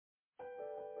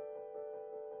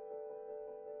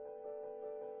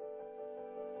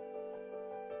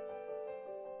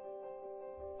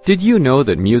Did you know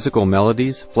that musical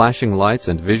melodies, flashing lights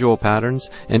and visual patterns,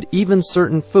 and even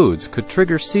certain foods could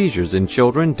trigger seizures in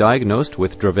children diagnosed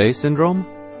with Dravet syndrome?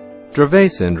 Dravet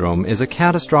syndrome is a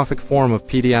catastrophic form of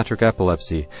pediatric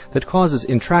epilepsy that causes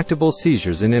intractable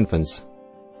seizures in infants.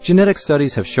 Genetic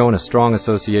studies have shown a strong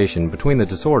association between the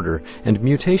disorder and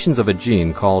mutations of a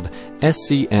gene called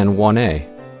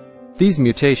SCN1A. These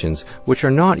mutations, which are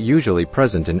not usually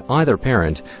present in either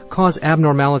parent, cause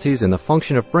abnormalities in the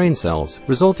function of brain cells,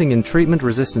 resulting in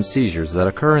treatment-resistant seizures that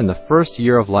occur in the first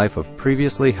year of life of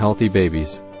previously healthy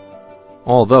babies.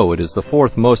 Although it is the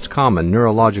fourth most common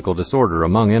neurological disorder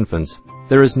among infants,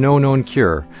 there is no known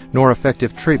cure nor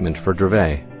effective treatment for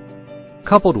Dravet.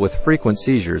 Coupled with frequent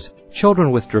seizures,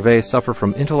 children with Dravet suffer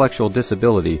from intellectual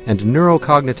disability and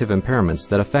neurocognitive impairments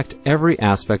that affect every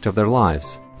aspect of their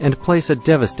lives and place a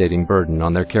devastating burden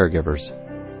on their caregivers.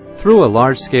 Through a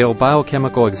large-scale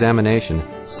biochemical examination,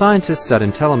 scientists at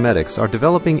Intellimedix are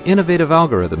developing innovative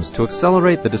algorithms to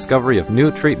accelerate the discovery of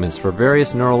new treatments for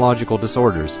various neurological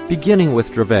disorders, beginning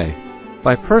with Dravet.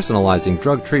 By personalizing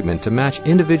drug treatment to match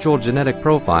individual genetic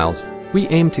profiles, we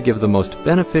aim to give the most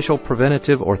beneficial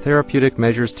preventative or therapeutic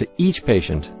measures to each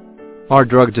patient. Our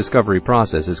drug discovery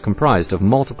process is comprised of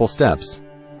multiple steps.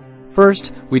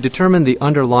 First, we determine the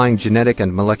underlying genetic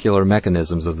and molecular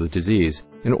mechanisms of the disease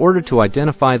in order to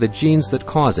identify the genes that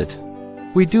cause it.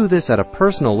 We do this at a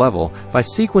personal level by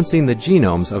sequencing the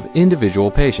genomes of individual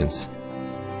patients.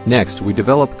 Next, we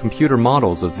develop computer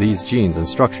models of these genes and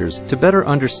structures to better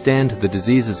understand the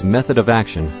disease's method of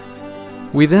action.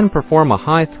 We then perform a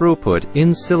high-throughput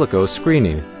in silico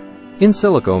screening. In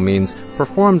silico means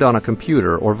performed on a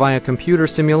computer or via computer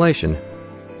simulation.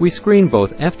 We screen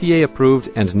both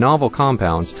FDA-approved and novel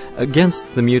compounds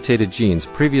against the mutated genes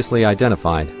previously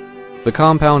identified. The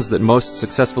compounds that most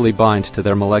successfully bind to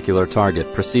their molecular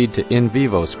target proceed to in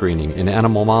vivo screening in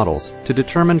animal models to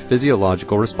determine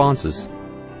physiological responses.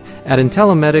 At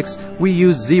Intellimedix, we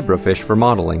use zebrafish for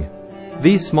modeling.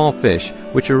 These small fish,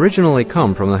 which originally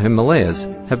come from the Himalayas,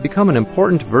 have become an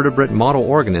important vertebrate model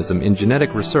organism in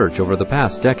genetic research over the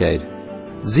past decade.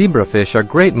 Zebrafish are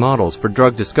great models for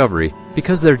drug discovery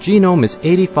because their genome is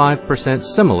 85%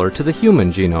 similar to the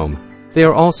human genome. They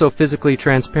are also physically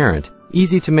transparent,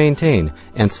 easy to maintain,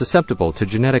 and susceptible to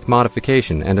genetic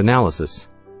modification and analysis.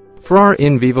 For our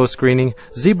in vivo screening,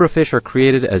 zebrafish are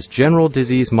created as general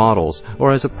disease models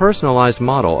or as a personalized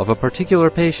model of a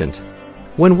particular patient.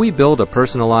 When we build a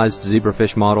personalized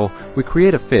zebrafish model, we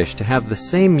create a fish to have the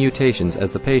same mutations as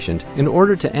the patient in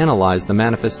order to analyze the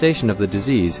manifestation of the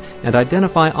disease and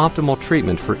identify optimal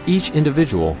treatment for each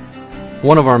individual.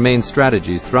 One of our main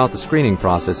strategies throughout the screening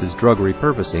process is drug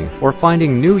repurposing, or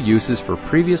finding new uses for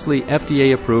previously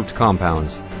FDA-approved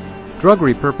compounds. Drug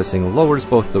repurposing lowers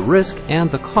both the risk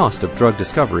and the cost of drug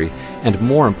discovery, and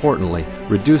more importantly,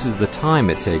 reduces the time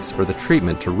it takes for the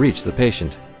treatment to reach the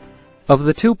patient. Of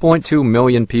the 2.2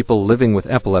 million people living with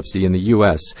epilepsy in the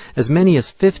U.S., as many as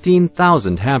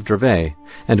 15,000 have Dravet,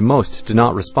 and most do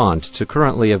not respond to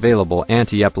currently available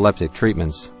anti-epileptic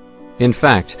treatments. In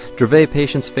fact, Dravet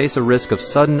patients face a risk of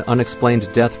sudden unexplained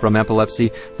death from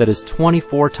epilepsy that is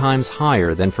 24 times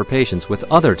higher than for patients with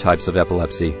other types of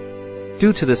epilepsy.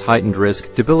 Due to this heightened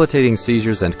risk, debilitating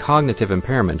seizures, and cognitive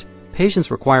impairment, patients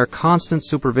require constant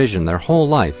supervision their whole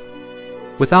life.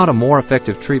 Without a more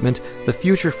effective treatment, the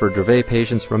future for Dravet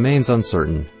patients remains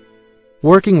uncertain.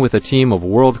 Working with a team of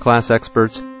world-class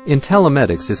experts,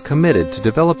 Intellimedix is committed to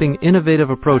developing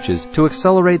innovative approaches to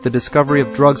accelerate the discovery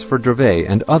of drugs for Dravet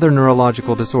and other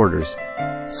neurological disorders,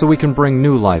 so we can bring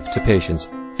new life to patients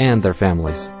and their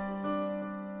families.